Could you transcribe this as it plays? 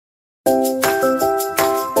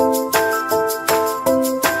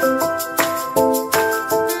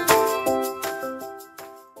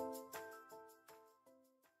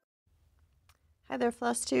there,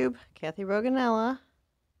 Flosstube. Cathy Roganella,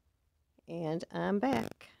 and I'm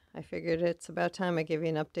back. I figured it's about time I give you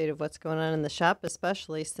an update of what's going on in the shop,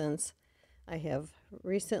 especially since I have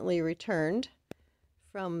recently returned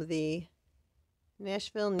from the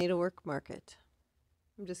Nashville Needlework Market.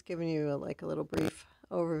 I'm just giving you a little brief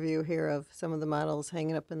overview here of some of the models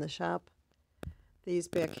hanging up in the shop. These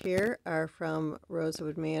back here are from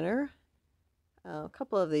Rosewood Manor. A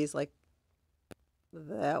couple of these, like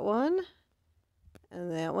that one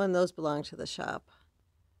and that one, those belong to the shop.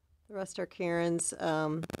 The rest are Karen's.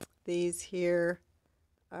 These here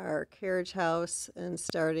are Carriage House, and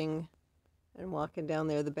starting and walking down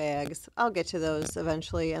there, the bags. I'll get to those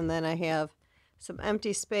eventually. And then I have some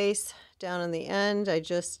empty space down in the end. I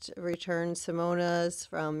just returned Simona's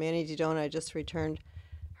from Manny Didona. I just returned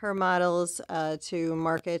her models to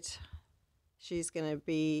market. She's going to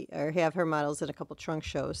be, or have her models in a couple trunk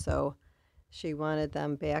shows, so she wanted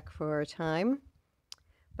them back for a time.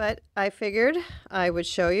 But I figured I would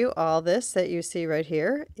show you all this that you see right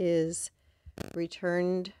here is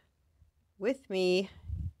returned with me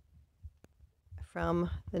from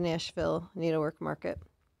the Nashville Needlework Market.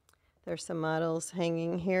 There's some models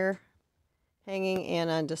hanging here, hanging and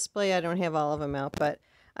on display. I don't have all of them out, but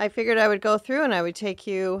I figured I would go through and I would take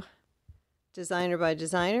you designer by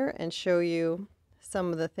designer and show you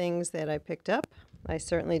some of the things that I picked up. I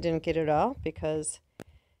certainly didn't get it all because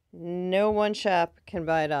no one shop can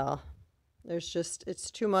buy it all. There's just,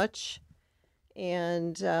 it's too much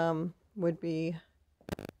and would be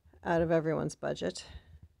out of everyone's budget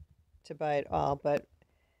to buy it all, but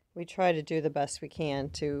we try to do the best we can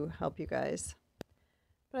to help you guys.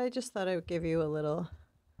 But I just thought I would give you a little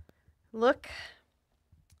look.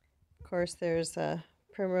 Of course, there's a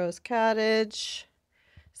Primrose Cottage.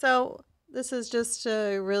 So this is just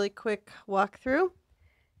a really quick walkthrough.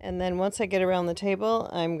 And then once I get around the table,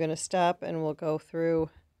 I'm going to stop and we'll go through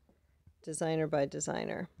designer by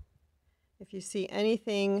designer. If you see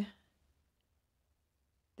anything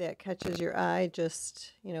that catches your eye,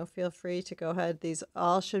 just, feel free to go ahead. These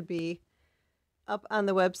all should be up on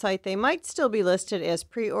the website. They might still be listed as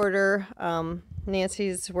pre-order.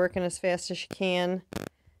 Nancy's working as fast as she can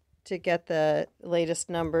to get the latest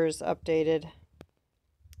numbers updated.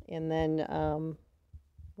 And then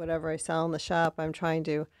whatever I sell in the shop, I'm trying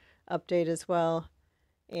to update as well.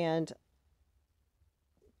 And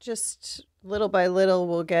just little by little,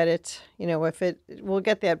 we'll get it, we'll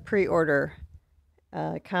get that pre-order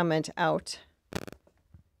comment out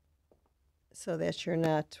so that you're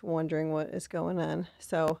not wondering what is going on.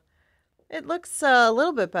 So it looks a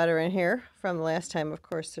little bit better in here from last time. Of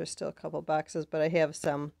course, there's still a couple boxes, but I have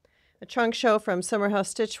a trunk show from Summer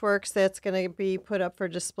House Stitchworks that's going to be put up for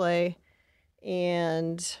display.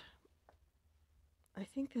 And I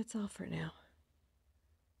think that's all for now.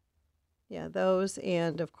 Yeah, those,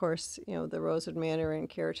 and of course, the Rosewood Manor and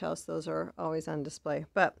Carriage House, those are always on display.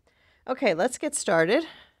 But okay, let's get started.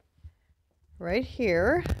 Right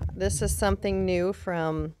here, this is something new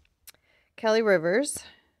from Kelly Rivers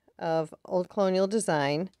of Old Colonial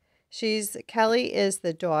Design. Kelly is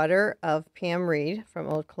the daughter of Pam Reed from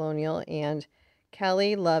Old Colonial, and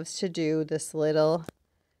Kelly loves to do this little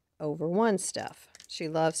over one stuff. She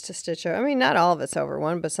loves to stitch, not all of it's over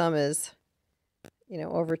one, but some is,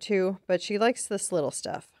 over two, but she likes this little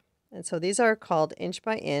stuff. And so these are called inch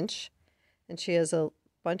by inch, and she has a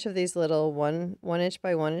bunch of these little 1 inch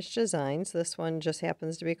by 1 inch designs. This one just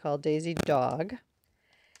happens to be called Daisy Dog.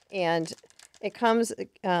 And it comes,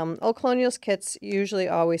 Old Colonial's kits usually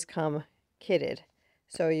always come kitted.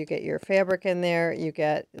 So you get your fabric in there, you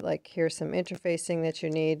get, here's some interfacing that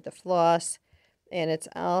you need, the floss, and it's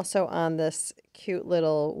also on this cute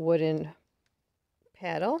little wooden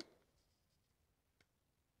paddle.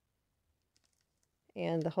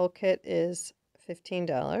 And the whole kit is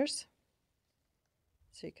 $15.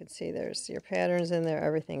 So you can see there's your patterns in there,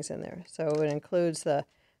 everything's in there. So it includes the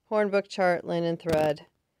hornbook chart, linen thread,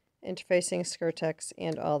 interfacing, Skirtex,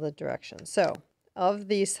 and all the directions. So of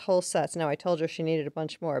these whole sets, now I told her she needed a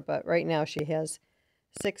bunch more, but right now she has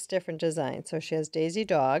 6 different designs. So she has Daisy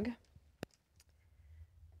Dog.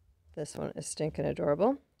 This one is stinking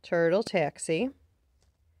adorable. Turtle Taxi.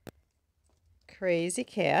 Crazy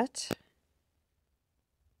Cat.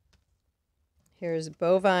 Here's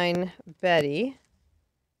Bovine Betty.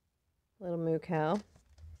 Little moo cow.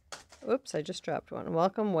 Oops, I just dropped one.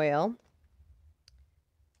 Welcome Whale.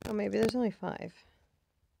 Oh, maybe there's only 5.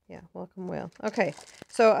 Yeah, Welcome Whale. Okay,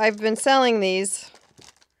 so I've been selling these.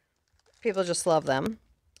 People just love them.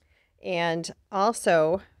 And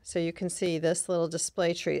also, so you can see this little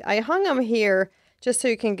display tree. I hung them here just so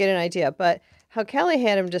you can get an idea, but how Kelly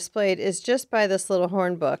had them displayed is just by this little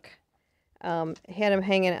horn book. had them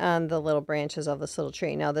hanging on the little branches of this little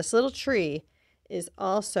tree. Now, this little tree is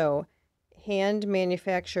also hand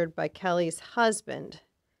manufactured by Kelly's husband.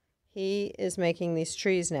 He is making these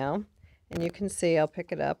trees now, and you can see, I'll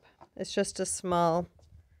pick it up. It's just a small,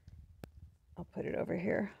 I'll put it over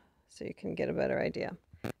here so you can get a better idea.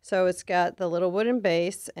 So it's got the little wooden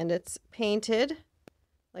base, and it's painted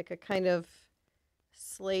like a kind of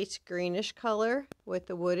slate greenish color with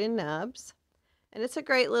the wooden knobs. And it's a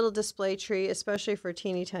great little display tree, especially for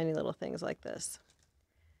teeny tiny little things like this.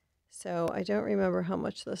 So I don't remember how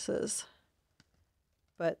much this is,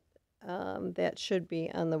 but that should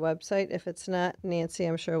be on the website. If it's not, Nancy,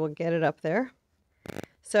 I'm sure will get it up there.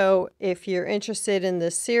 So if you're interested in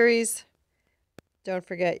this series, don't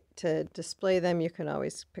forget to display them. You can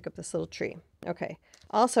always pick up this little tree. Okay.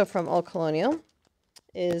 Also from Old Colonial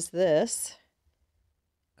is this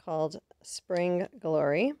called Spring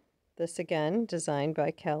Glory. This again, designed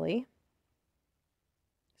by Kelly.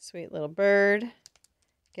 Sweet little bird,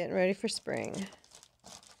 getting ready for spring.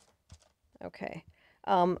 Okay,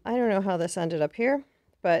 I don't know how this ended up here,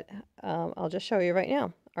 but I'll just show you right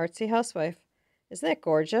now. Artsy Housewife. Isn't that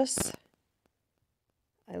gorgeous?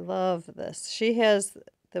 I love this. She has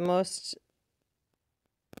the most,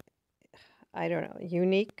 I don't know,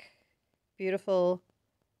 unique, beautiful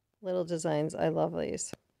little designs. I love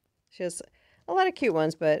these. She has a lot of cute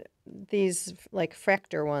ones, but these like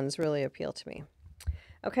fractor ones really appeal to me.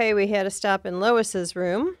 Okay, we had a stop in Lois's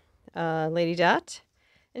room, Lady Dot,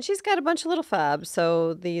 and she's got a bunch of little fobs.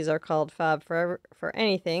 So these are called fob for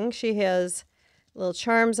anything. She has little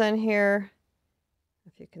charms on here.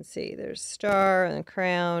 If you can see, there's star and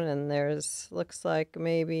crown, and there's looks like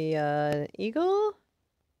maybe an eagle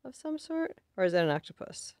of some sort, or is that an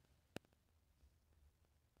octopus?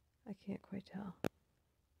 I can't quite tell.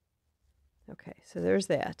 Okay, so there's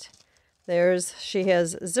that. She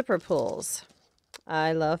has zipper pulls.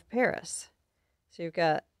 I love Paris. So you've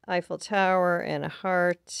got Eiffel Tower and a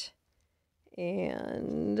heart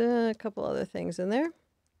and a couple other things in there.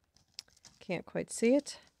 Can't quite see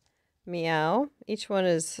it. Meow. Each one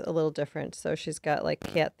is a little different. So she's got like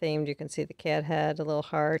cat themed. You can see the cat head, a little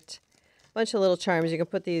heart, a bunch of little charms. You can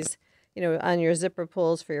put these, you know, on your zipper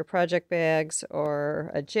pulls for your project bags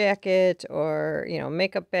or a jacket or, you know,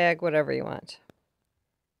 makeup bag, whatever you want.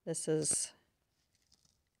 This is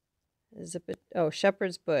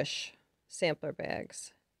Shepherd's Bush sampler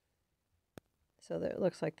bags. So there, it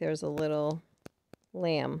looks like there's a little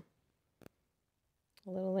lamb. A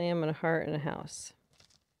little lamb and a heart and a house.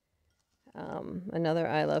 Another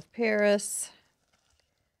I Love Paris.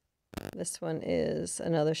 This one is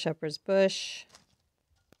another Shepherd's Bush.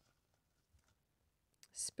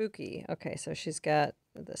 Spooky. Okay, so she's got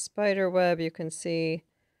the spider web, you can see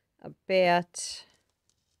a bat.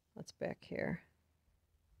 What's back here?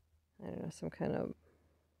 I don't know, some kind of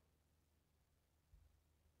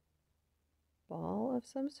ball of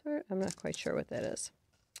some sort. I'm not quite sure what that is.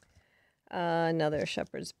 Another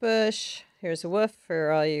shepherd's bush. Here's a woof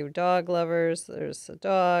for all you dog lovers. There's a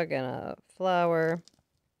dog and a flower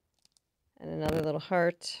and another little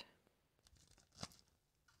heart.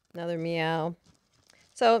 Another meow.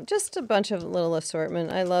 So just a bunch of little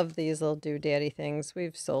assortment. I love these little doodaddy things.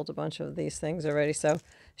 We've sold a bunch of these things already. So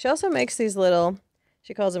she also makes these little,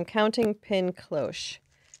 she calls them counting pin cloche.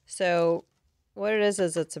 So what it is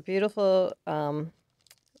it's a beautiful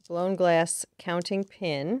blown glass counting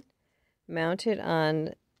pin mounted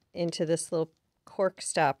on into this little cork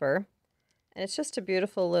stopper. And it's just a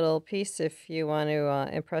beautiful little piece if you want to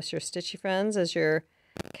impress your stitchy friends as you're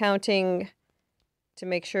counting to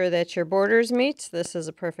make sure that your borders meet. This is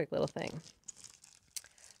a perfect little thing.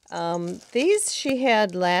 These she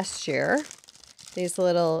had last year. These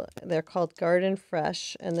little, they're called Garden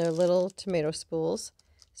Fresh, and they're little tomato spools.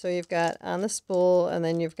 So you've got on the spool, and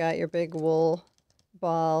then you've got your big wool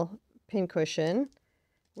ball pincushion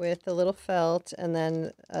with a little felt, and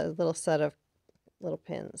then a little set of little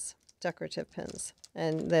pins, decorative pins.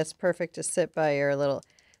 And that's perfect to sit by your little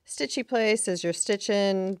stitchy place as you're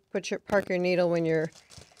stitching. Park your needle when you're,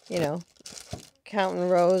 you know, counting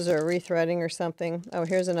rows or rethreading or something. Oh,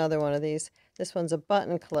 here's another one of these. This one's a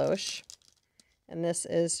button cloche. And this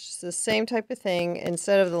is just the same type of thing.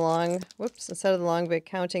 Instead of the long big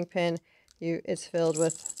counting pin, it's filled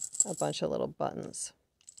with a bunch of little buttons.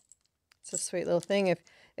 It's a sweet little thing. If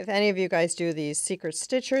any of you guys do these secret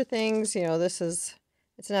stitcher things, you know, it's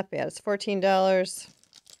not bad. It's $14.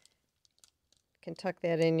 You can tuck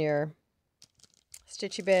that in your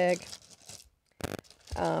stitchy bag.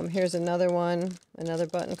 Here's another one, another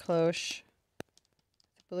button cloche.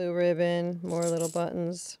 Blue ribbon, more little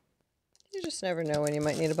buttons. You just never know when you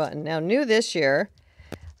might need a button. Now, new this year,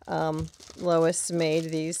 Lois made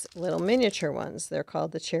these little miniature ones. They're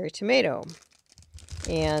called the cherry tomato.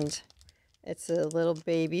 And it's a little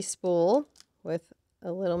baby spool with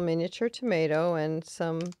a little miniature tomato and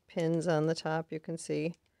some pins on the top, you can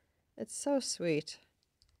see. It's so sweet.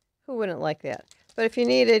 Who wouldn't like that? But if you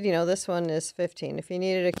needed, you know, this one is 15. If you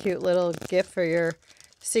needed a cute little gift for your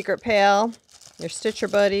secret pal, your stitcher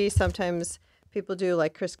buddy, sometimes people do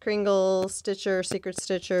like Kris Kringle, Stitcher, Secret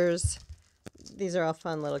Stitchers. These are all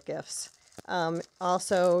fun little gifts.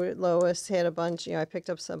 Also, Lois had a bunch, you know, I picked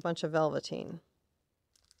up a bunch of velveteen.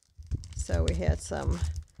 So we had some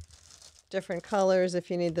different colors if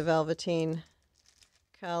you need the velveteen.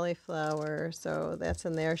 Cauliflower, so that's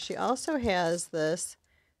in there. She also has this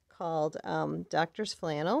called Doctor's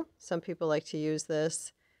Flannel. Some people like to use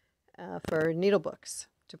this for needle books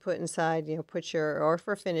to put inside, you know, put your, or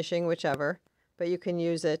for finishing, whichever, but you can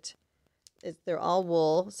use it. They're all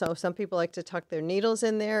wool, so some people like to tuck their needles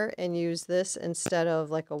in there and use this instead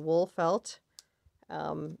of like a wool felt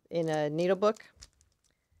in a needle book.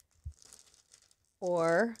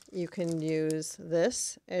 Or you can use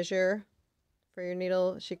this as your, for your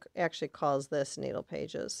needle. She actually calls this needle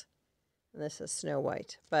pages. And this is Snow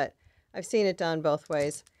White, but I've seen it done both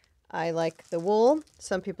ways. I like the wool.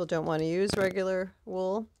 Some people don't want to use regular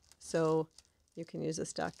wool, so you can use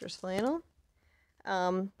this Doctor's Flannel.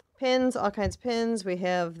 Pins, all kinds of pins. We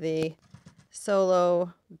have the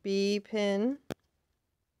Solo bee pin,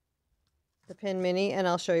 the pin mini, and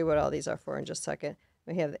I'll show you what all these are for in just a second.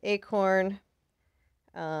 We have the acorn.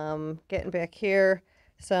 Getting back here,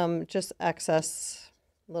 some just excess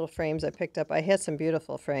little frames I picked up. I had some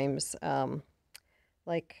beautiful frames,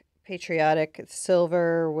 like patriotic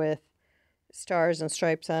silver with stars and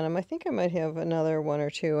stripes on them. I think I might have another one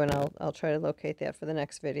or two, and I'll try to locate that for the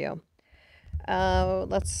next video.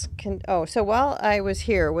 So while I was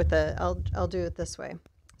here with the, I'll do it this way.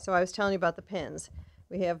 So I was telling you about the pins.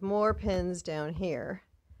 We have more pins down here.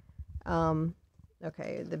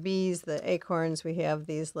 Okay, the bees, the acorns, we have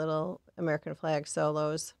these little American flag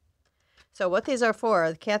solos. So what these are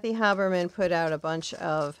for, Cathy Haberman put out a bunch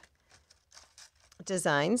of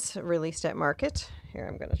designs released at market. Here,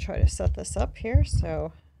 I'm going to try to set this up here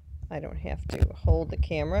so I don't have to hold the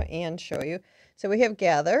camera and show you. So we have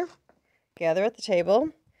Gather at the table,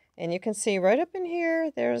 and you can see right up in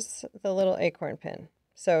here, there's the little acorn pin.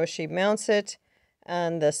 So she mounts it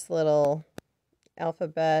on this little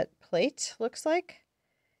alphabet plate, looks like,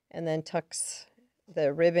 and then tucks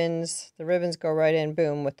the ribbons. The ribbons go right in,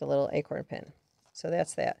 boom, with the little acorn pin. So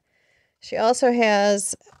that's that. She also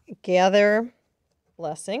has Gather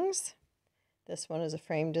Blessings. This one is a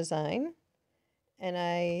frame design. And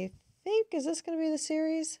I think, is this going to be the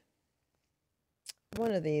series?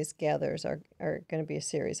 One of these gathers are going to be a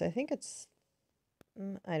series. I think it's,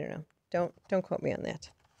 I don't know. Don't quote me on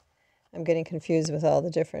that. I'm getting confused with all the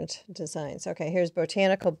different designs. Okay, here's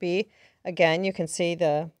Botanical Bee. Again, you can see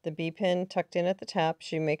the bee pin tucked in at the top.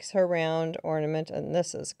 She makes her round ornament, and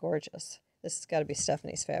this is gorgeous. This has got to be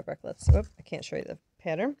Stephanie's fabric. I can't show you the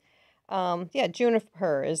pattern. Yeah,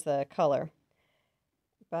 Juniper is the color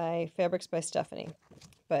by Fabrics by Stephanie.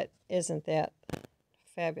 But isn't that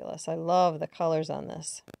fabulous? I love the colors on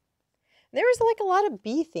this. There was like a lot of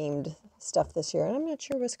bee-themed stuff this year, and I'm not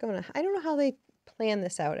sure what's going on. I don't know how they plan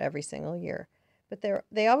this out every single year, but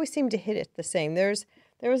they always seem to hit it the same. There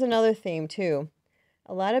was another theme too,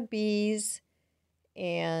 a lot of bees,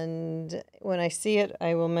 and when I see it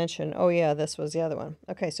I will mention, oh yeah, this was the other one.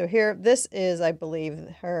 Okay, so here, this is, I believe,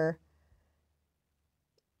 her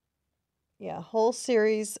whole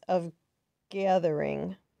series of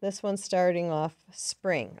gathering. This one's starting off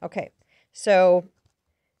spring. Okay, so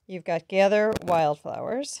you've got Gather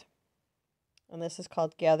Wildflowers, and this is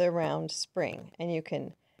called Gather Round Spring. And you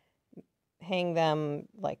can hang them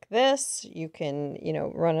like this. You can, you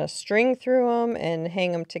know, run a string through them and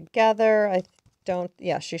hang them together.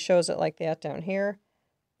 She shows it like that down here,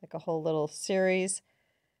 like a whole little series.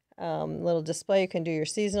 Little display. You can do your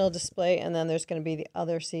seasonal display, and then there's going to be the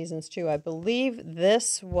other seasons too. I believe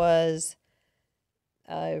this was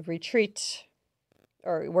a retreat,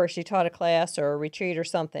 or where she taught a class or a retreat or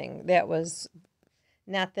something. That was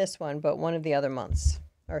not this one, but one of the other months,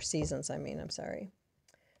 or seasons, I'm sorry.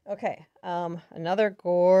 Okay, another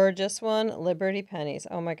gorgeous one, Liberty Pennies.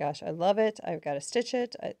 Oh my gosh, I love it. I've got to stitch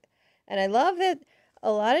it. And I love that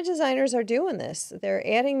a lot of designers are doing this. They're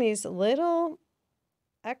adding these little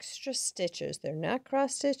extra stitches. They're not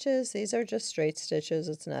cross stitches. These are just straight stitches.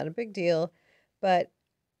 It's not a big deal, but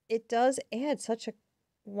it does add such a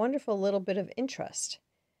wonderful little bit of interest.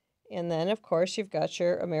 And then, of course, you've got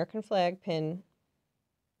your American flag pin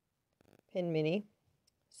mini.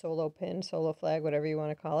 solo pin, solo flag, whatever you want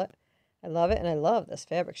to call it. I love it, and I love this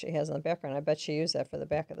fabric she has in the background. I bet she used that for the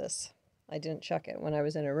back of this. I didn't check it when I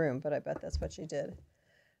was in her room, but I bet that's what she did.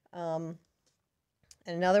 And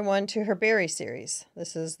another one to her berry series.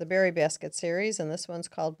 This is the Berry Basket series, and this one's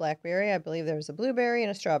called Blackberry. I believe there's a blueberry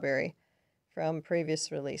and a strawberry from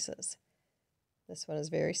previous releases. This one is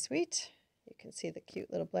very sweet. You can see the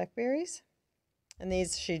cute little blackberries. And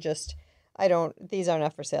these she just, these are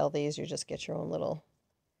not for sale. These you just get your own little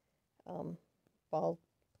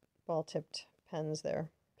ball-tipped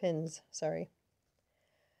pins, sorry.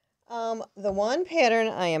 The one pattern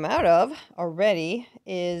I am out of already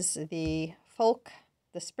is the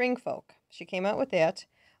spring folk. She came out with that.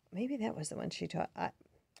 Maybe that was the one she taught.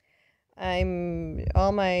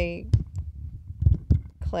 All my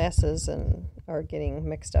classes are getting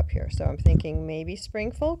mixed up here, so I'm thinking maybe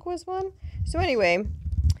spring folk was one. So anyway,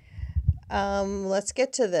 let's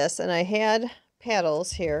get to this. And I had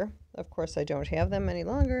paddles here. Of course, I don't have them any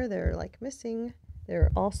longer. They're like missing. They're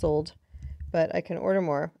all sold, but I can order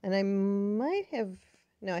more. And I might have,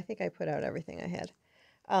 no, I think I put out everything I had.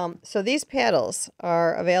 So these paddles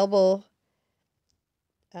are available.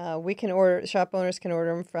 Shop owners can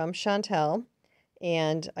order them from Chantel,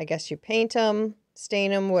 and I guess you paint them,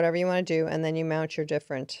 stain them, whatever you want to do, and then you mount your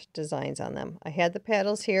different designs on them. I had the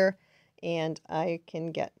paddles here, and I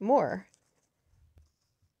can get more.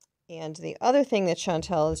 And the other thing that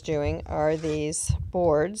Chantel is doing are these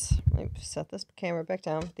boards. Let me set this camera back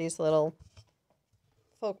down. These little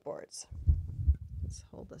folk boards. Let's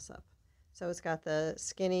hold this up. So it's got the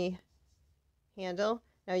skinny handle.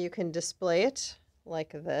 Now you can display it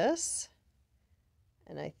like this.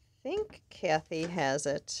 And I think Cathy has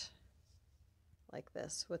it like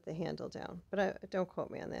this with the handle down. But don't quote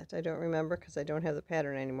me on that. I don't remember because I don't have the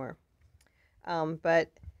pattern anymore. But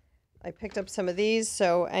I picked up some of these,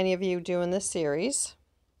 so any of you doing this series,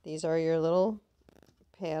 these are your little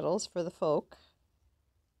paddles for the folk.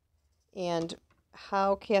 And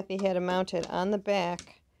how Cathy had them mounted on the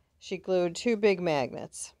back, she glued 2 big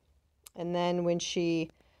magnets. And then when she,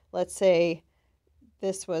 let's say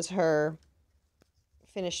this was her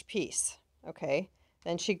finished piece, okay,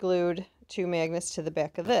 then she glued 2 magnets to the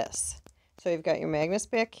back of this. So you've got your magnets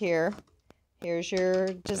back here. Here's your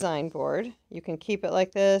design board. You can keep it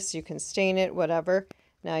like this. You can stain it, whatever.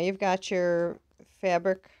 Now you've got your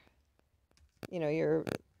fabric, your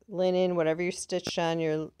linen, whatever you stitched on,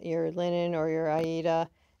 your linen or your Aida.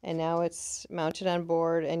 And now it's mounted on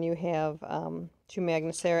board, and you have 2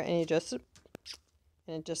 magnets there, and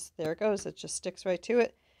there it goes. It just sticks right to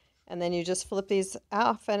it. And then you just flip these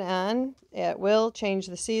off and on at will, change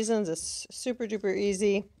the seasons. It's super duper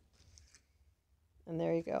easy. And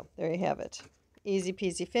there you go. There you have it. Easy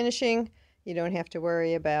peasy finishing. You don't have to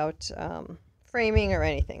worry about framing or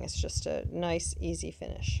anything. It's just a nice, easy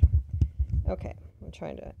finish. Okay, I'm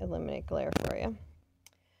trying to eliminate glare for you.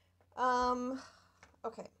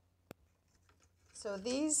 Okay. So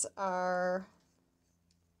these are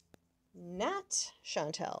not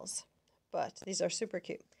Chantel's, but these are super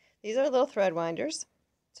cute. These are little thread winders.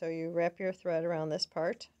 So you wrap your thread around this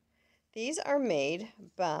part. These are made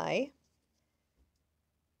by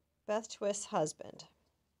Beth Twist's husband.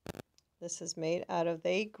 This is made out of,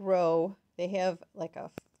 they have like a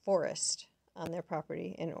forest on their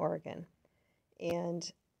property in Oregon.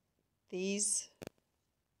 And these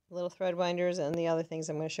little thread winders and the other things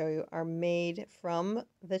I'm going to show you are made from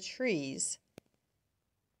the trees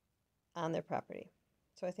on their property.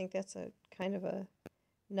 So I think that's a kind of a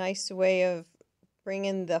nice way of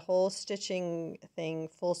bringing the whole stitching thing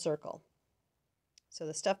full circle. So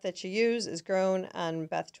the stuff that you use is grown on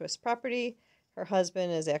Beth Twist's property. Her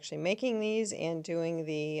husband is actually making these and doing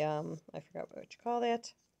the, I forgot what you call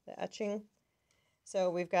that, the etching. So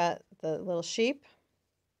we've got the little sheep.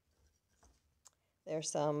 There's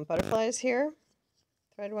some butterflies here,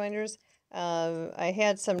 thread winders. I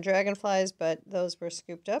had some dragonflies, but those were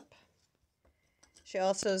scooped up. She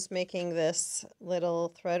also is making this little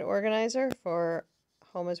thread organizer for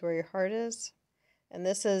Home is Where Your Heart Is. And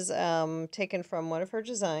this is taken from one of her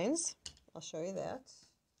designs. I'll show you that.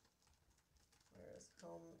 Where is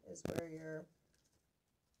Home is Where Your...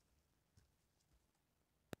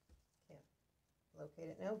 Can't locate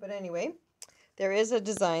it now. But anyway, there is a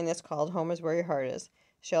design that's called Home is Where Your Heart Is.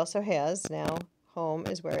 She also has now Home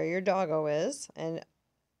is Where Your Doggo Is. And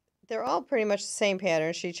they're all pretty much the same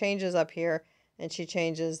pattern. She changes up here and she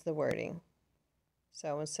changes the wording.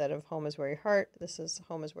 So instead of Home is Where Your Heart, this is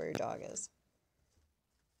Home is Where Your Dog Is.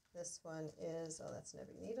 This one is, oh, that's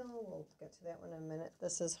Nebby Needle. We'll get to that one in a minute.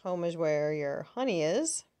 This is Home is Where Your Honey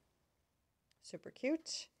Is. Super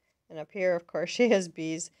cute. And up here, of course, she has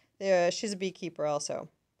bees. She's a beekeeper also.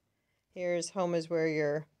 Here's home is where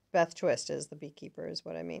your, Beth Twist is the beekeeper is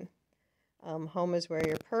what I mean. Home is where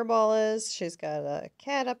your purr ball is. She's got a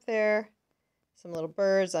cat up there. Some little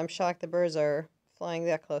birds. I'm shocked the birds are flying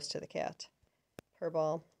that close to the cat. Purr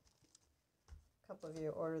ball. A couple of you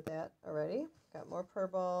ordered that already. Got more purr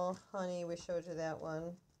ball. Honey, we showed you that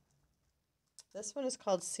one. This one is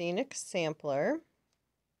called Scenic Sampler.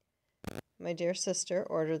 My dear sister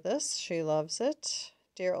ordered this. She loves it.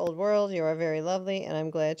 Dear old world, you are very lovely, and I'm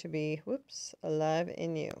glad to be, alive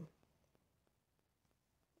in you.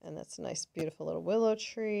 And that's a nice, beautiful little willow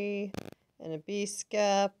tree, and a bee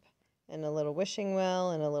skep, and a little wishing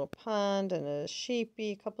well, and a little pond, and a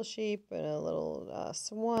sheepy, couple sheep, and a little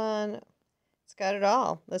swan. It's got it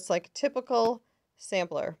all. It's like a typical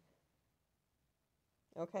sampler.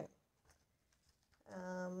 Okay.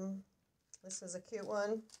 This is a cute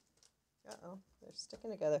one. Uh-oh, they're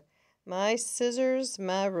sticking together. My scissors,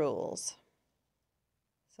 my rules.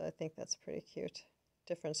 So I think that's pretty cute.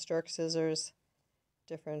 Different stork scissors,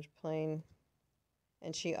 different plain.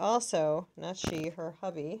 And she also, not she, her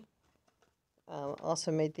hubby,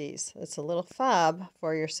 also made these. It's a little fob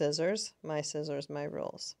for your scissors, my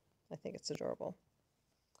rules. I think it's adorable.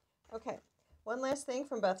 Okay, one last thing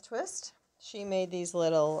from Beth Twist. She made these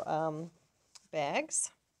little bags,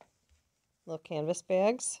 little canvas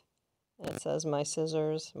bags. And it says, my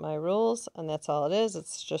scissors, my rules, and that's all it is.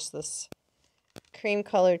 It's just this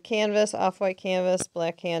cream-colored canvas, off-white canvas,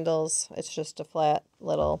 black handles. It's just a flat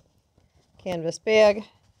little canvas bag.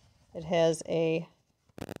 It has a,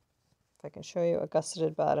 if I can show you, a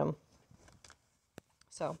gusseted bottom.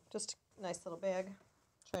 So, just a nice little bag. I'm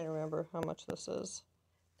trying to remember how much this is.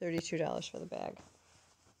 $32 for the bag.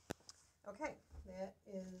 Okay, that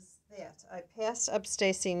is that. I passed up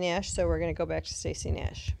Stacy Nash, so we're going to go back to Stacy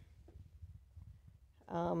Nash.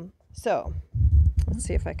 So, let's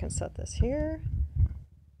see if I can set this here.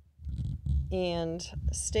 And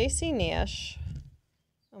Stacy Nash,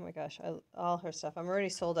 oh my gosh, all her stuff. I'm already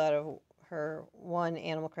sold out of her one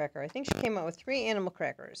animal cracker. I think she came out with 3 animal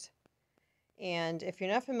crackers. And if you're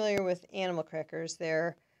not familiar with animal crackers,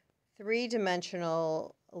 they're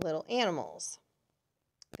 3-dimensional little animals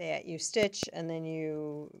that you stitch and then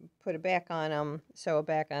you put a back on them, sew a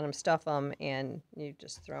back on them, stuff them, and you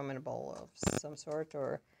just throw them in a bowl of some sort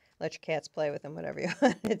or let your cats play with them, whatever you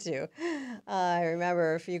want to do. I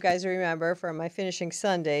remember, if you guys remember from my finishing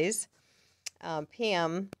Sundays,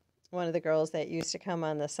 Pam, one of the girls that used to come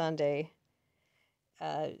on the Sunday,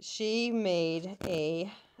 she made a,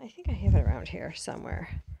 I think I have it around here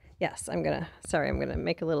somewhere. Yes, I'm going to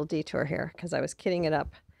make a little detour here because I was kidding it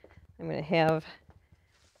up. I'm going to have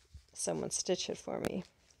someone stitch it for me.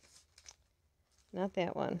 Not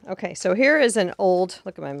that one. Okay, so here is an old,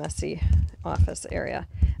 look at my messy office area.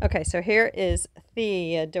 Okay, so here is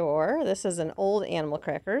Theodore. This is an old animal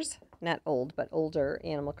crackers. Not old, but older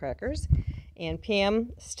animal crackers. And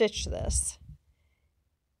Pam stitched this.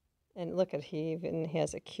 And look at, he even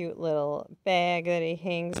has a cute little bag that he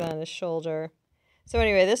hangs on his shoulder. So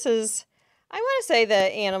anyway, this is, I want to say the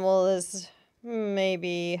animal is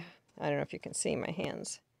maybe, I don't know if you can see my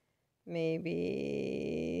hands,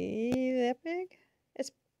 maybe that big.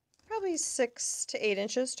 It's probably 6 to 8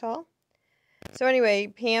 inches tall. So anyway,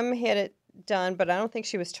 Pam had it done, but I don't think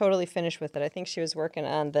she was totally finished with it. I think she was working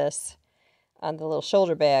on this, on the little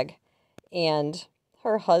shoulder bag. And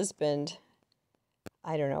her husband,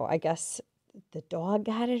 I don't know, I guess the dog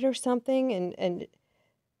got it or something. And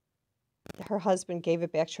her husband gave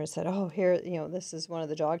it back to her and said, oh, here, you know, this is one of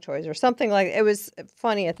the dog toys or something like that. It was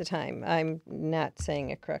funny at the time. I'm not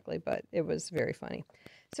saying it correctly, but it was very funny.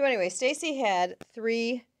 So anyway, Stacy had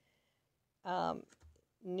 3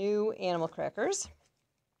 new animal crackers.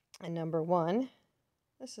 And number 1,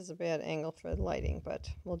 this is a bad angle for the lighting, but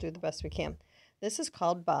we'll do the best we can. This is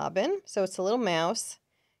called Bobbin. So it's a little mouse,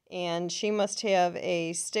 and she must have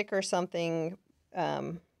a stick or something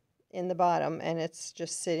in the bottom, and it's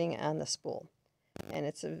just sitting on the spool. And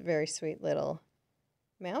it's a very sweet little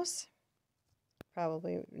mouse.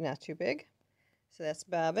 Probably not too big. So that's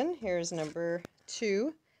Bobbin. Here's number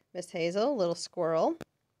 2, Miss Hazel, little squirrel.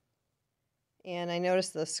 And I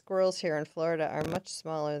noticed the squirrels here in Florida are much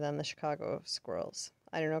smaller than the Chicago squirrels.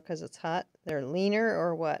 I don't know because it's hot. They're leaner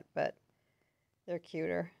or what, but they're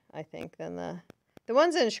cuter, I think, than the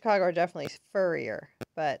ones in Chicago are definitely furrier,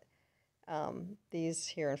 but these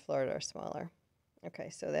here in Florida are smaller. Okay,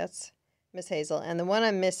 so that's Miss Hazel. And the one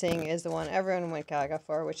I'm missing is the one everyone went gaga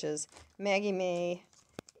for, which is Maggie May.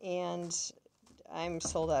 And I'm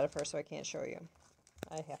sold out of her, so I can't show you.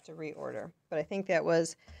 I have to reorder. But I think that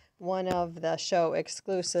was one of the show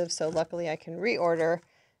exclusives, so luckily I can reorder.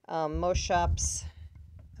 Most shops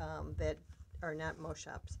that or not most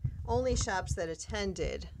shops, only shops that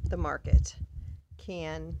attended the market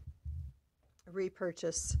can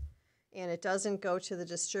repurchase, and it doesn't go to the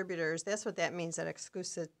distributors. That's what that means, that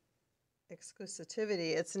exclusivity.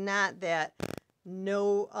 It's not that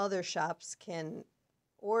no other shops can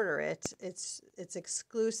order it. It's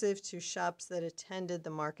exclusive to shops that attended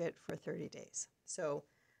the market for 30 days. So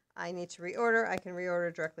I need to reorder. I can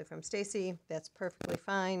reorder directly from Stacy. That's perfectly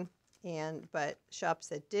fine. But shops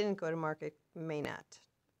that didn't go to market may not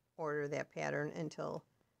order that pattern until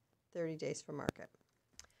 30 days for market.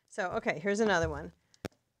 So, okay, here's another one.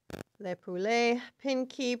 Le Poulet Pin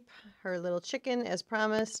Keep, her little chicken as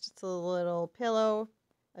promised. It's a little pillow.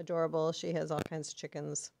 Adorable. She has all kinds of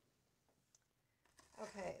chickens.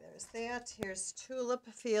 Okay, there's that. Here's Tulip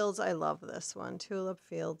Fields. I love this one. Tulip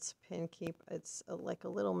Fields Pin Keep. It's like a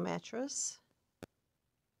little mattress.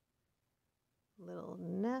 Little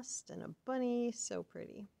nest and a bunny. So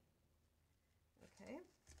pretty. Okay.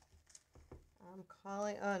 I'm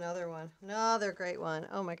calling. Oh, another one. Another great one.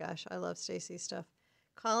 Oh my gosh, I love Stacy's stuff.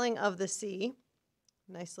 Calling of the Sea.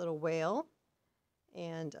 Nice little whale.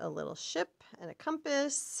 And a little ship and a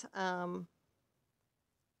compass. All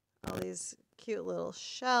these cute little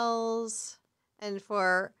shells. And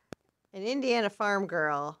for an Indiana farm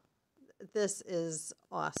girl, this is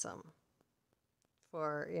awesome.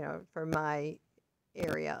 For, you know, for my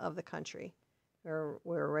area of the country. We're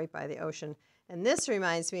right by the ocean. And this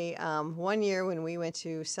reminds me, one year when we went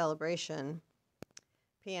to Celebration,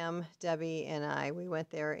 Pam, Debbie, and I, we went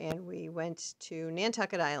there and we went to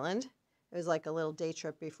Nantucket Island. It was like a little day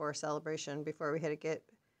trip before Celebration, before we had to get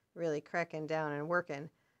really cracking down and working.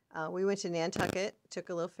 We went to Nantucket, took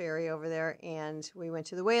a little ferry over there, and we went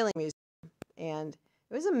to the Whaling Museum. And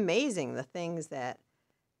it was amazing the things that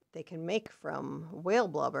they can make from whale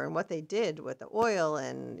blubber and what they did with the oil,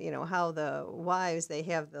 and, you know, how the wives, they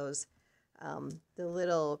have those, the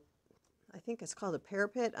little, I think it's called a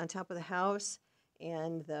parapet on top of the house.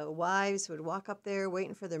 And the wives would walk up there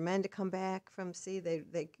waiting for their men to come back from sea.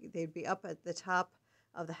 They'd be up at the top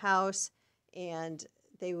of the house, and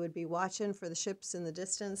they would be watching for the ships in the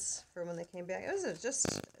distance for when they came back. It was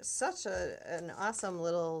just such an awesome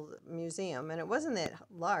little museum. And it wasn't that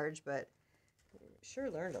large, but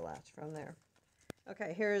sure learned a lot from there.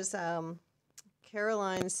 Okay, here's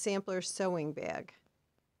Caroline's sampler sewing bag.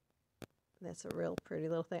 That's a real pretty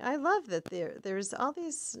little thing. I love that there's all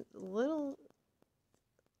these little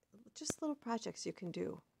projects you can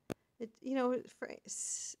do. You know,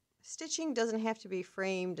 stitching doesn't have to be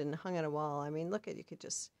framed and hung on a wall. I mean, look at, you could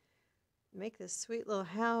just make this sweet little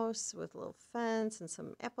house with a little fence and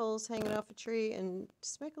some apples hanging off a tree, and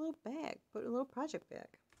just make a little bag, put a little project bag.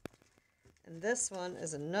 And this one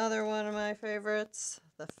is another one of my favorites,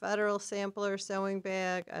 the Federal Sampler Sewing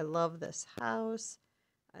Bag. I love this house.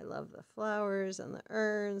 I love the flowers and the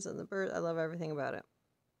urns and the birds. I love everything about it.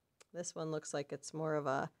 This one looks like it's more of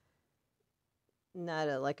a, not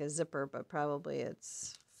like a zipper, but probably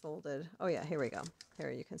it's folded. Oh yeah, here we go.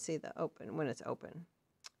 Here you can see the open, when it's open.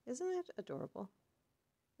 Isn't it adorable?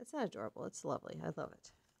 It's not adorable, it's lovely. I love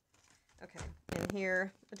it. Okay, and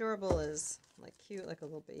here, adorable is like cute, like a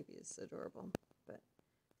little baby is adorable, but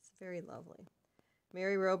it's very lovely.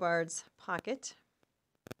 Mary Robard's Pocket.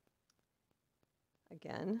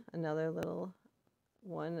 Again, another little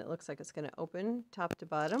one that looks like it's going to open top to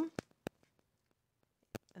bottom.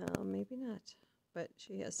 Maybe not, but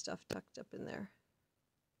she has stuff tucked up in there.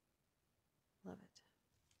 Love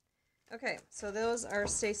it. Okay, so those are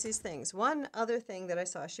Stacy's things. One other thing that I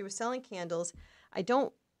saw, she was selling candles. I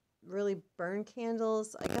don't really burn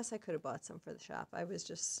candles. I guess I could have bought some for the shop. I was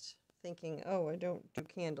just thinking, oh, I don't do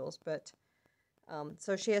candles, but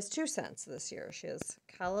so she has 2 scents this year. She has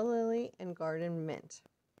Calla Lily and Garden Mint.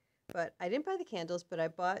 But I didn't buy the candles,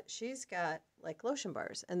 but she's got like lotion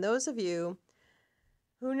bars. And those of you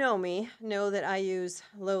who know me know that I use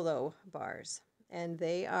Lolo bars. And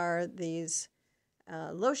they are these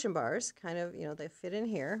lotion bars, kind of, you know, they fit in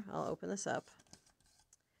here. I'll open this up.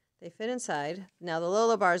 They fit inside. Now the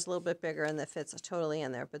Lolo bar is a little bit bigger and that fits totally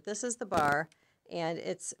in there. But this is the bar, and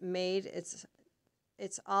it's made,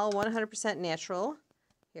 it's all 100% natural.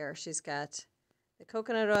 Here, she's got the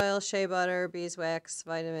coconut oil, shea butter, beeswax,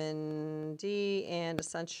 vitamin D, and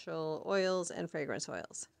essential oils and fragrance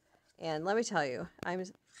oils. And let me tell you, I'm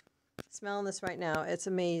smelling this right now. It's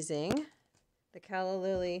amazing. The Calla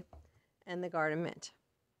Lily and the Garden Mint.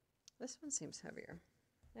 This one seems heavier.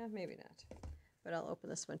 Yeah, maybe not. But I'll open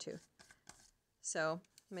this one too. So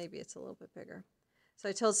maybe it's a little bit bigger. So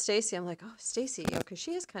I told Stacy, I'm like, oh, Stacy, you know, because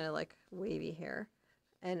she has kind of like wavy hair.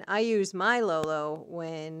 And I use my Lolo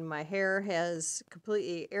when my hair has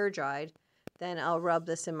completely air dried. then I'll rub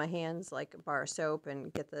this in my hands like a bar of soap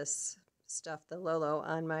and get this stuff, the Lolo,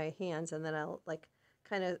 on my hands, and then I'll like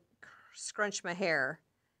kind of scrunch my hair,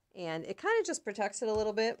 and it kind of just protects it a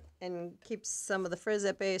little bit and keeps some of the frizz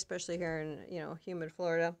at bay, especially here in, you know, humid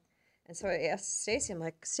Florida. And so I asked Stacy, I'm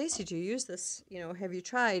like, Stacy, do you use this? You know, have you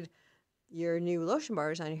tried your new lotion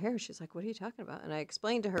bars on your hair? She's like, what are you talking about? And I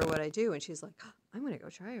explained to her what I do, and she's like, oh, I'm gonna go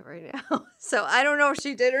try it right now. So I don't know if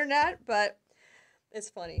she did or not, but it's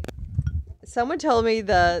funny. Someone told me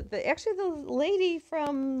actually the lady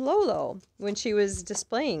from Lolo, when she was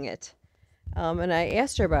displaying it, and I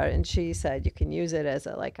asked her about it, and she said you can use it as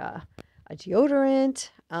a deodorant.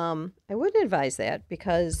 I wouldn't advise that,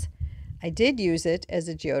 because I did use it as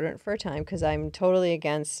a deodorant for a time, because I'm totally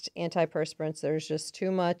against antiperspirants. There's just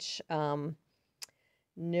too much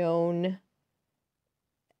known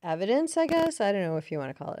evidence, I guess. I don't know if you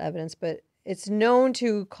want to call it evidence, but it's known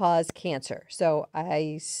to cause cancer. So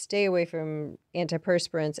I stay away from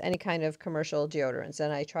antiperspirants, any kind of commercial deodorants,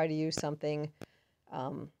 and I try to use something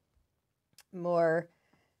more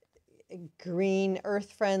green,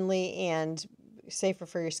 earth-friendly, and safer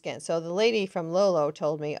for your skin. So the lady from Lolo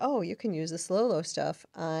told me, oh, you can use this Lolo stuff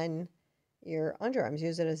on your underarms.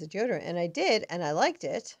 Use it as a deodorant. And I did, and I liked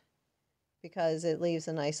it, because it leaves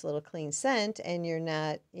a nice little clean scent, and you're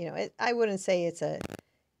not, you know, I wouldn't say it's a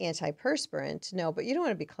antiperspirant, no, but you don't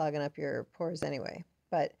want to be clogging up your pores anyway.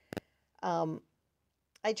 But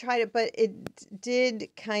I tried it, but it did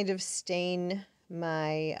kind of stain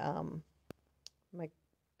my my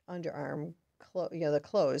underarm, you know, the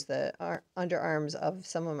clothes, the underarms of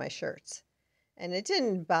some of my shirts, and it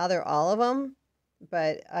didn't bother all of them,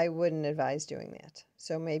 but I wouldn't advise doing that.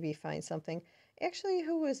 So maybe find something. Actually,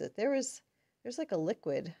 who was it? There's like a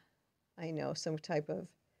liquid, I know, some type of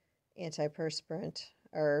antiperspirant,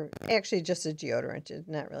 or actually just a deodorant. It's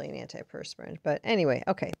not really an antiperspirant. But anyway,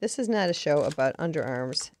 okay, this is not a show about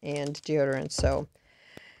underarms and deodorant, so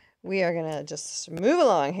we are going to just move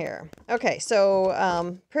along here. Okay,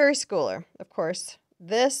 so Prairie Schooler, of course.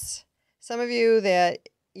 This, some of you that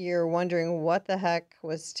you're wondering what the heck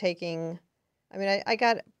was taking, I mean, I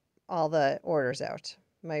got all the orders out,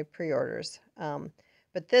 my pre-orders,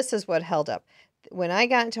 but this is what held up. When I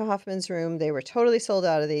got into Hoffman's room, they were totally sold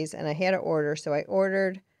out of these, and I had to order. So I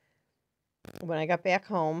ordered when I got back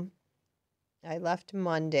home. I left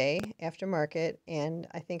Monday after market, and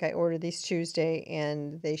I think I ordered these Tuesday,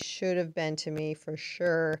 and they should have been to me for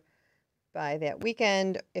sure by that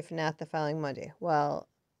weekend, if not the following Monday. Well,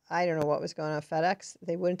 I don't know what was going on with FedEx.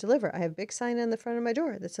 They wouldn't deliver. I have a big sign on the front of my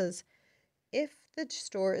door that says, if the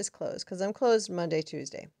store is closed, because I'm closed Monday,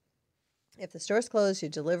 Tuesday. If the store's closed, you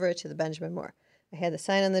deliver it to the Benjamin Moore. I had the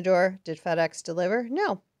sign on the door. Did FedEx deliver?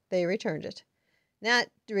 No, they returned it. Not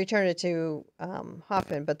returned it to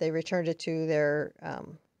Hoffman, but they returned it to their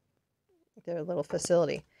little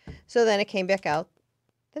facility. So then it came back out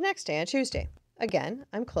the next day on Tuesday. Again,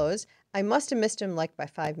 I'm closed. I must have missed them like by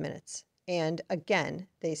 5 minutes. And again,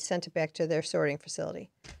 they sent it back to their sorting facility.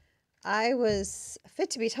 I was fit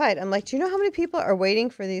to be tied. I'm like, do you know how many people are waiting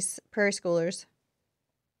for these Prairie Schoolers?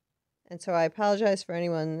 And so I apologize for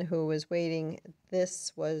anyone who was waiting.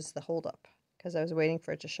 This was the holdup, because I was waiting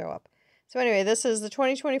for it to show up. So anyway, this is the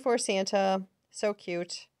 2024 Santa. So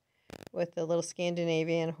cute, with the little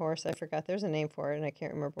Scandinavian horse. I forgot there's a name for it, and I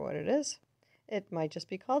can't remember what it is. It might just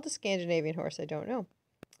be called the Scandinavian horse. I don't know.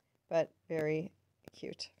 But very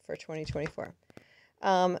cute for 2024.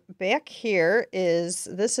 Back here is,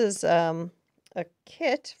 this is a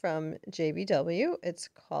kit from JBW. It's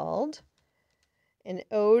called An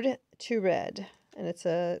Ode to Red, and it's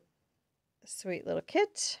a sweet little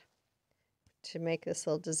kit to make this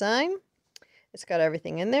little design. It's got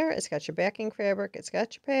everything in there. It's got your backing fabric, it's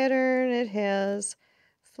got your pattern, it has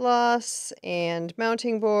floss and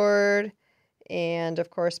mounting board, and of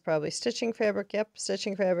course probably stitching fabric. Yep,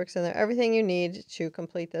 stitching fabric's in there. Everything you need to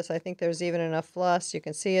complete this. I think there's even enough floss, you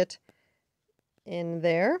can see it in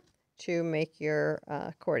there, to make your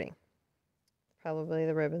cording. Probably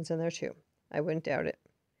the ribbons in there too. I wouldn't doubt it.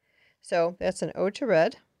 So that's an Ode to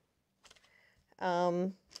Red.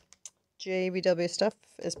 JBW stuff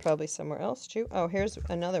is probably somewhere else too. Oh, here's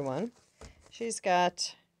another one. She's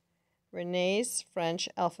got Renee's French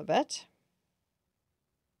alphabet.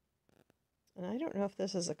 And I don't know if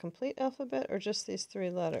this is a complete alphabet or just these 3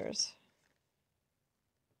 letters.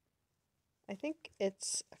 I think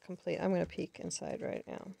it's a complete. I'm going to peek inside right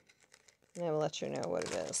now, and I will let you know what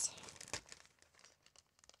it is.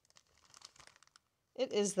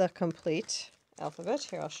 It is the complete alphabet.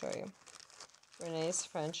 Here, I'll show you. Renee's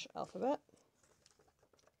French alphabet.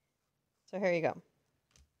 So here you go.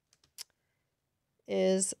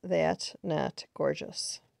 Is that not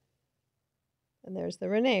gorgeous? And there's the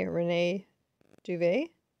Renee Duvet.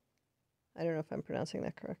 I don't know if I'm pronouncing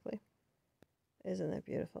that correctly. Isn't that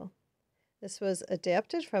beautiful? This was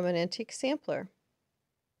adapted from an antique sampler.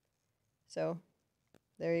 So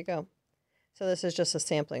there you go. So this is just a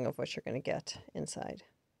sampling of what you're going to get inside.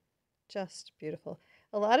 Just beautiful.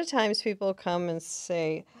 A lot of times people come and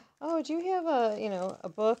say, oh, do you have a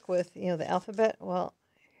book with, the alphabet? Well,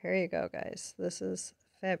 here you go, guys. This is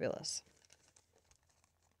fabulous.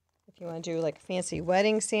 If you want to do like a fancy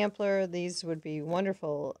wedding sampler, these would be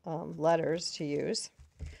wonderful letters to use.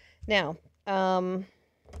 Now,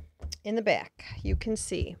 in the back, you can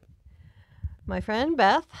see my friend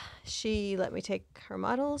Beth. She let me take her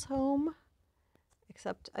models home,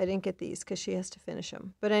 except I didn't get these because she has to finish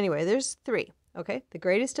them. But anyway, there's 3, okay? The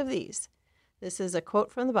greatest of these. This is a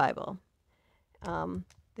quote from the Bible.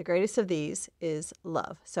 The greatest of these is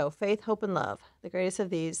love. So faith, hope, and love. The greatest of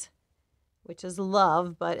these, which is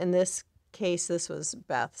love, but in this case, this was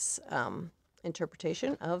Beth's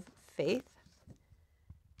interpretation of faith.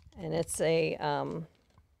 And it's a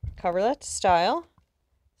coverlet style.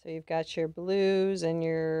 So you've got your blues and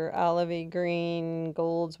your olivey green,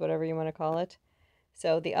 golds, whatever you want to call it.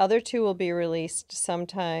 So the other 2 will be released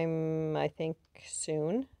sometime, I think,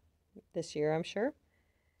 soon. This year, I'm sure.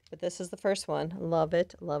 But this is the first one. Love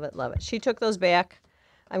it, love it, love it. She took those back.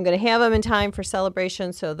 I'm going to have them in time for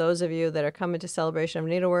celebration. So those of you that are coming to Celebration of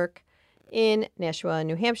Needlework in Nashville,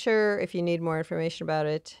 New Hampshire, if you need more information about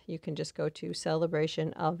it, you can just go to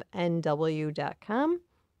celebrationofnw.com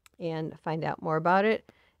and find out more about it.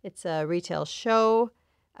 It's a retail show.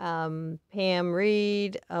 Pam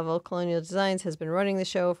Reed of Old Colonial Designs has been running the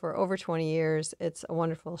show for over 20 years. It's a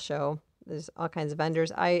wonderful show. There's all kinds of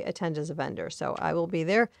vendors. I attend as a vendor, so I will be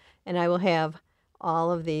there, and I will have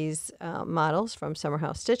all of these models from Summer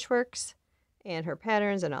House Stitchworks and her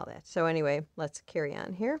patterns and all that. So anyway, let's carry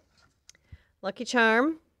on here. Lucky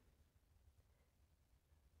Charm.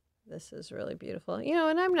 This is really beautiful.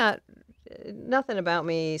 And I'm nothing about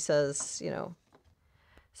me says,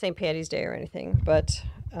 St. Patty's Day or anything, but,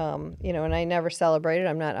 and I never celebrated.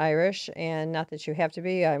 I'm not Irish, and not that you have to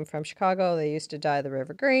be. I'm from Chicago. They used to dye the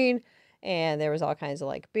river green, and there was all kinds of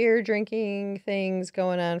like beer drinking things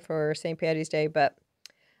going on for St. Patty's Day, but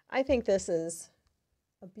I think this is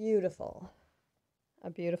a beautiful,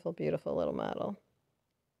 beautiful little model.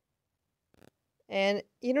 And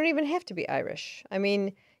you don't even have to be Irish. I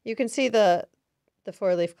mean, you can see the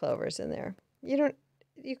 4-leaf clovers in there. You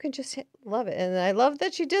can just love it. And I love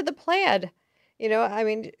that she did the plaid. I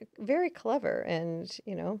mean, very clever. And,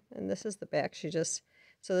 and this is the back.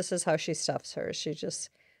 So this is how she stuffs hers. She just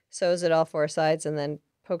sews it all 4 sides and then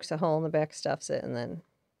pokes a hole in the back, stuffs it, and then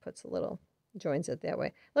puts joins it that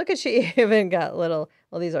way. Look at, she even got well,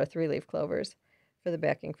 these are 3-leaf clovers for the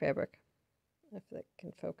backing fabric, if that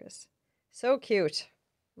can focus. So cute.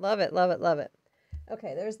 Love it, love it, love it.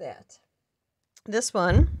 Okay, there's that. This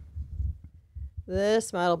model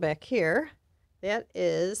back here, that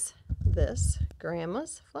is this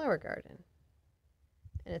Grandma's Flower Garden.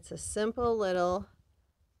 And it's a simple little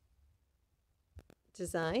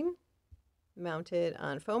design mounted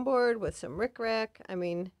on foam board with some rickrack. I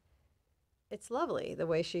mean, it's lovely the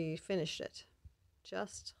way she finished it.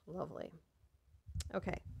 Just lovely.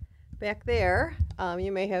 Okay, back there,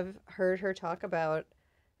 you may have heard her talk about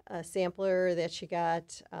a sampler that she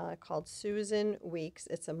got called Susan Weeks.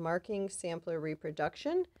 It's a marking sampler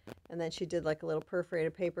reproduction, and then she did like a little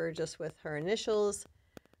perforated paper just with her initials,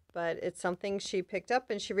 but it's something she picked up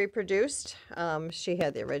and she reproduced. She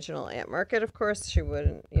had the original at market, of course. She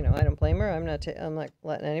wouldn't, I don't blame her. I'm not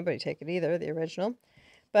letting anybody take it either, the original.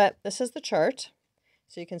 But this is the chart,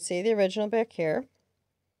 so you can see the original back here,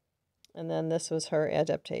 and then this was her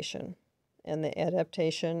adaptation, and the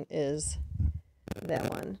adaptation is that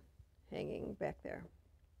one hanging back there.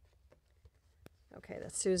 Okay,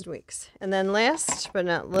 that's Susan Weeks. And then last but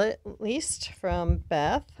not least from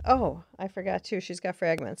Beth. Oh, I forgot too. She's got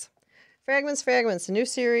fragments. Fragments. New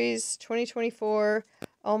series 2024.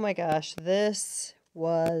 Oh my gosh, this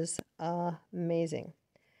was amazing.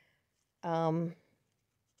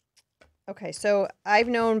 Okay, so I've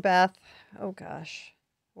known Beth, oh gosh,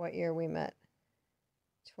 what year we met?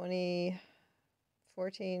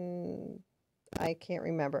 2014. I can't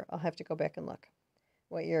remember. I'll have to go back and look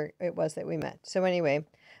what year it was that we met. So anyway,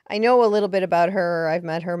 I know a little bit about her. I've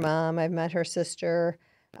met her mom. I've met her sister.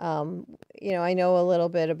 I know a little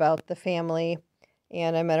bit about the family,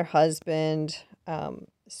 and I met her husband.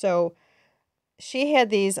 So she had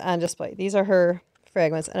these on display. These are her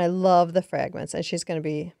fragments, and I love the fragments. And she's going to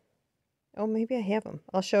be, oh, maybe I have them.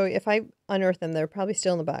 I'll show you. If I unearth them, they're probably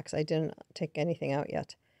still in the box. I didn't take anything out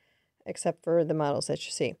yet, except for the models that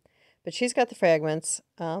you see. but she's got the fragments.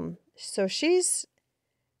 So she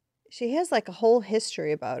has like a whole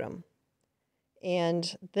history about them.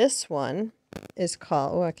 And this one is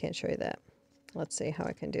called, oh, I can't show you that. Let's see how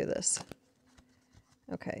I can do this.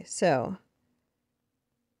 Okay, so,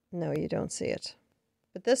 no, you don't see it.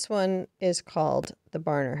 But this one is called the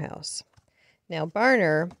Barner House. Now,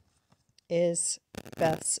 Barner is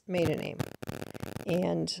Beth's maiden name.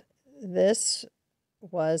 And this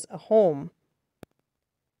was a home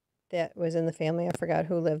that was in the family. I forgot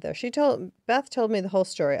who lived there. Beth told me the whole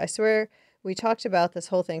story. I swear we talked about this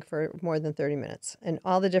whole thing for more than 30 minutes and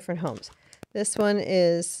all the different homes. This one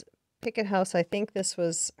is Picket House. I think this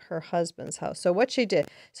was her husband's house. So what she did,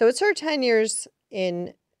 so it's her 10 years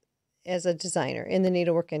as a designer in the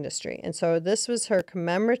needlework industry. And so this was her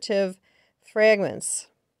commemorative fragments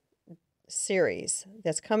series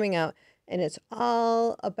that's coming out, and it's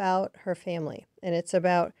all about her family, and it's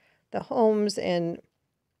about the homes. And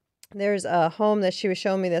there's a home that she was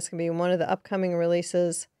showing me that's going to be one of the upcoming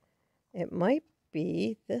releases. It might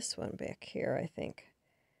be this one back here, I think.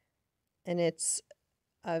 And it's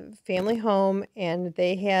a family home, and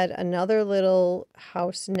they had another little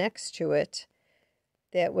house next to it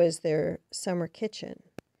that was their summer kitchen.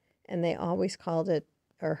 And they always called it,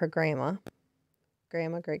 or her great-grandma,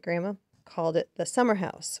 called it the summer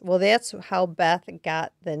house. Well, that's how Beth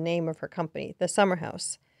got the name of her company, the Summer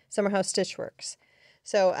House Stitchworks.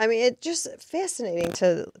 So, I mean, it's just fascinating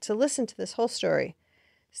to listen to this whole story.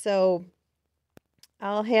 So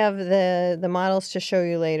I'll have the models to show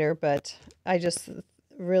you later, but I just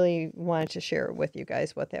really wanted to share with you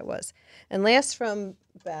guys what that was. And last from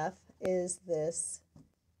Beth is this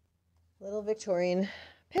little Victorian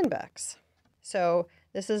pin box. So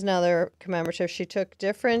this is another commemorative. She took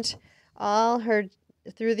through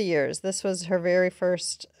the years. This was her very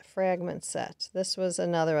first fragment set. This was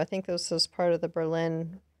another, I think this was part of the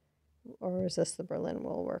Berlin, or is this the Berlin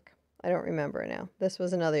Woolwork? I don't remember now. This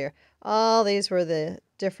was another year. All these were the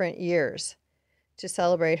different years to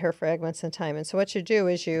celebrate her fragments in time. And so what you do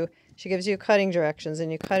is she gives you cutting directions,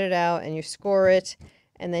 and you cut it out and you score it,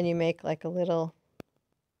 and then you make like a little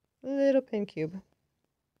pin cube.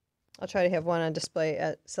 I'll try to have one on display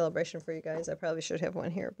at Celebration for you guys. I probably should have one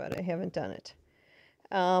here, but I haven't done it.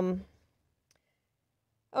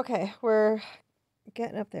 Okay, we're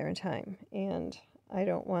getting up there in time, and I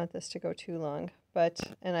don't want this to go too long,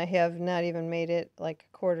 and I have not even made it like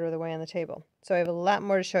a quarter of the way on the table. So I have a lot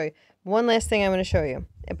more to show you. One last thing I'm going to show you.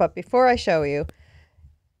 But before I show you,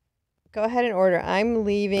 go ahead and order. I'm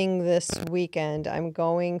leaving this weekend. I'm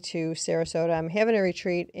going to Sarasota. I'm having a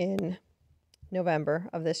retreat in November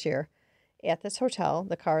of this year at this hotel,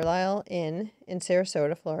 the Carlisle Inn in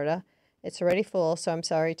Sarasota, Florida. It's already full, so I'm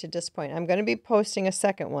sorry to disappoint. I'm going to be posting a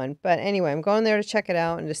second one. But anyway, I'm going there to check it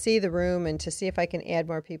out and to see the room and to see if I can add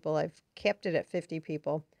more people. I've kept it at 50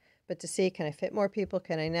 people. But to see, can I fit more people?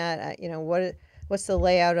 Can I not? What's the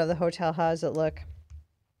layout of the hotel? How does it look?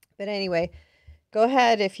 But anyway, go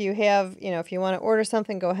ahead. If you have, if you want to order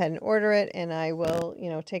something, go ahead and order it. And I will,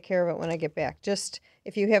 take care of it when I get back. Just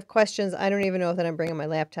if you have questions, I don't even know that I'm bringing my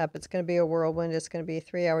laptop. It's going to be a whirlwind. It's going to be a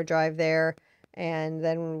 3-hour drive there. And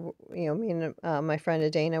then, me and my friend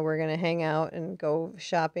Dana, we're going to hang out and go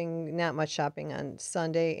shopping. Not much shopping on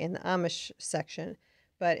Sunday in the Amish section,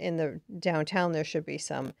 but in the downtown there should be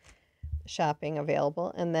some shopping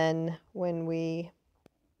available. And then when we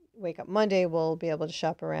wake up Monday, we'll be able to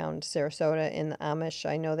shop around Sarasota in the Amish.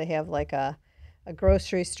 I know they have like a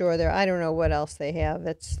grocery store there. I don't know what else they have.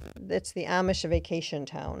 It's the Amish vacation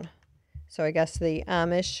town. So I guess the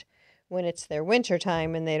Amish, when it's their winter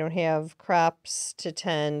time and they don't have crops to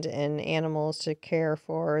tend and animals to care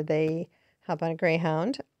for, they hop on a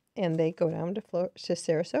Greyhound and they go down to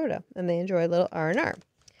Sarasota and they enjoy a little R&R.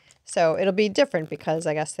 So it'll be different because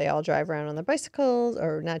I guess they all drive around on their bicycles,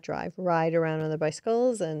 or not drive, ride around on their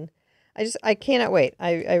bicycles. And I cannot wait.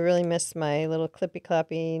 I really miss my little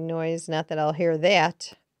clippy-cloppy noise. Not that I'll hear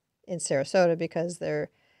that in Sarasota, because the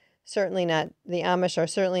Amish are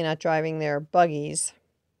certainly not driving their buggies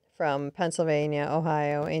from Pennsylvania,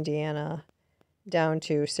 Ohio, Indiana, down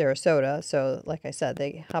to Sarasota. So like I said,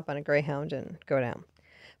 they hop on a Greyhound and go down.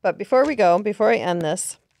 But before I end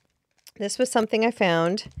this was something I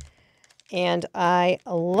found, and I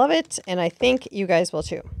love it, and I think you guys will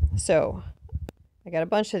too. So I got a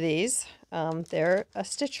bunch of these. They're a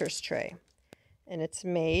stitcher's tray, and it's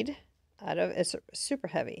super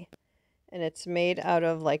heavy, and it's made out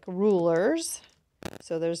of like rulers.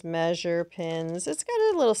 So there's measure pins. It's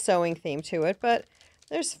got a little sewing theme to it, but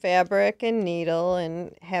there's fabric and needle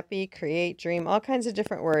and happy, create, dream, all kinds of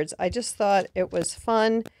different words. I just thought it was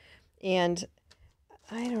fun, and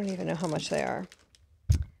I don't even know how much they are.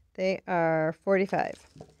 They are $45.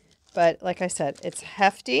 But like I said, it's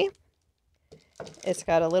hefty. It's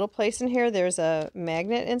got a little place in here. There's a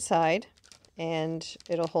magnet inside, and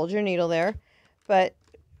it'll hold your needle there. But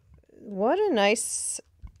what a nice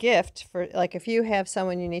gift for, like, if you have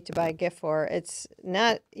someone you need to buy a gift for. It's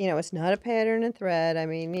not, it's not a pattern and thread. I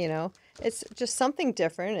mean, it's just something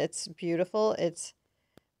different. It's beautiful. It's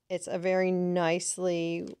a very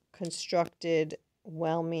nicely constructed,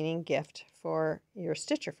 well-meaning gift for your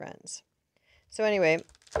stitcher friends. So anyway,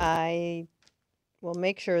 I will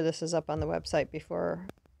make sure this is up on the website before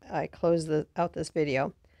I close out this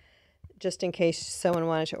video, just in case someone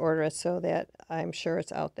wanted to order it, so that I'm sure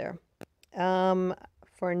it's out there.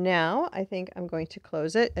 For now, I think I'm going to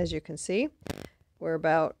close it. As you can see, we're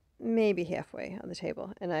about maybe halfway on the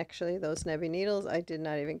table. And actually, those Nebby needles, I did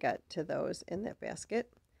not even get to those in that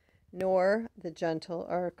basket, nor the Gentle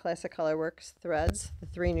or Classic Colorworks threads, the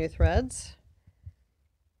 3 new threads,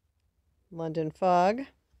 London Fog,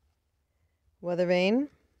 Weather Vane,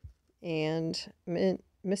 and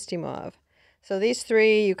Misty Mauve. So these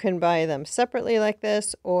 3, you can buy them separately like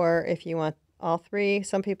this, or if you want all 3,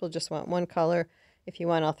 some people just want one color. If you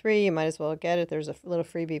want all 3, you might as well get it. There's a little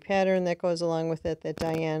freebie pattern that goes along with it that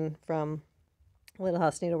Diane from Little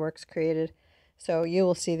House Needleworks created. So you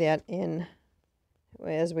will see that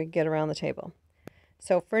as we get around the table.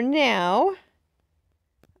 So for now,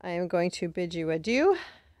 I am going to bid you adieu.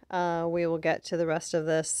 We will get to the rest of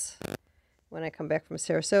this when I come back from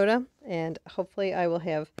Sarasota, and hopefully I will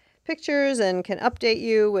have pictures and can update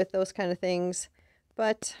you with those kind of things.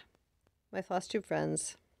 But my Flosstube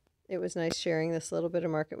friends, it was nice sharing this little bit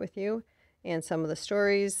of market with you and some of the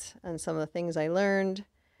stories and some of the things I learned.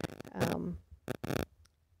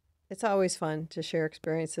 It's always fun to share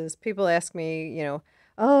experiences. People ask me,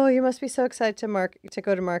 oh, you must be so excited to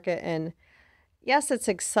go to market. And yes, it's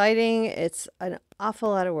exciting. It's an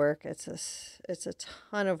awful lot of work. It's a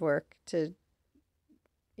ton of work to,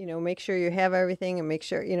 make sure you have everything and make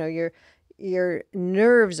sure, your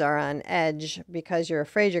nerves are on edge because you're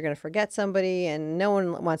afraid you're going to forget somebody, and no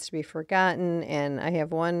one wants to be forgotten. And I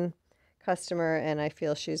have one customer, and I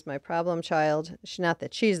feel she's my problem child. Not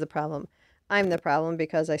that she's the problem. I'm the problem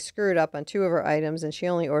because I screwed up on 2 of her items, and she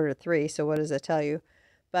only ordered 3. So what does that tell you?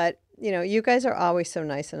 But, you guys are always so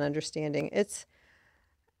nice and understanding.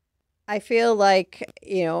 I feel like,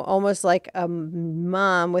 almost like a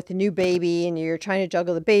mom with a new baby, and you're trying to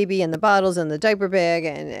juggle the baby and the bottles and the diaper bag,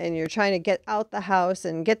 and you're trying to get out the house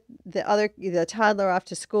and get the toddler off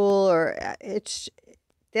to school, or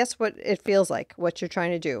that's what it feels like, what you're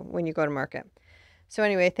trying to do when you go to market. So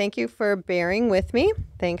anyway, thank you for bearing with me.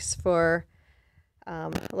 Thanks for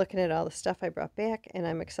looking at all the stuff I brought back, and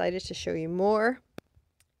I'm excited to show you more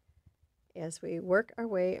as we work our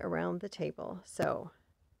way around the table. So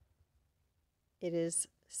it is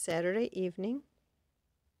Saturday evening,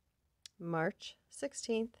 March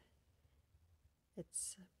 16th.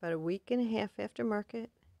 It's about a week and a half after market,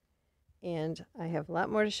 and I have a lot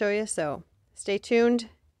more to show you, so stay tuned,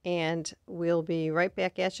 and we'll be right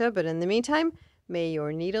back at you. But in the meantime, may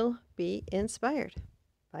your needle be inspired.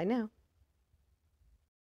 Bye now.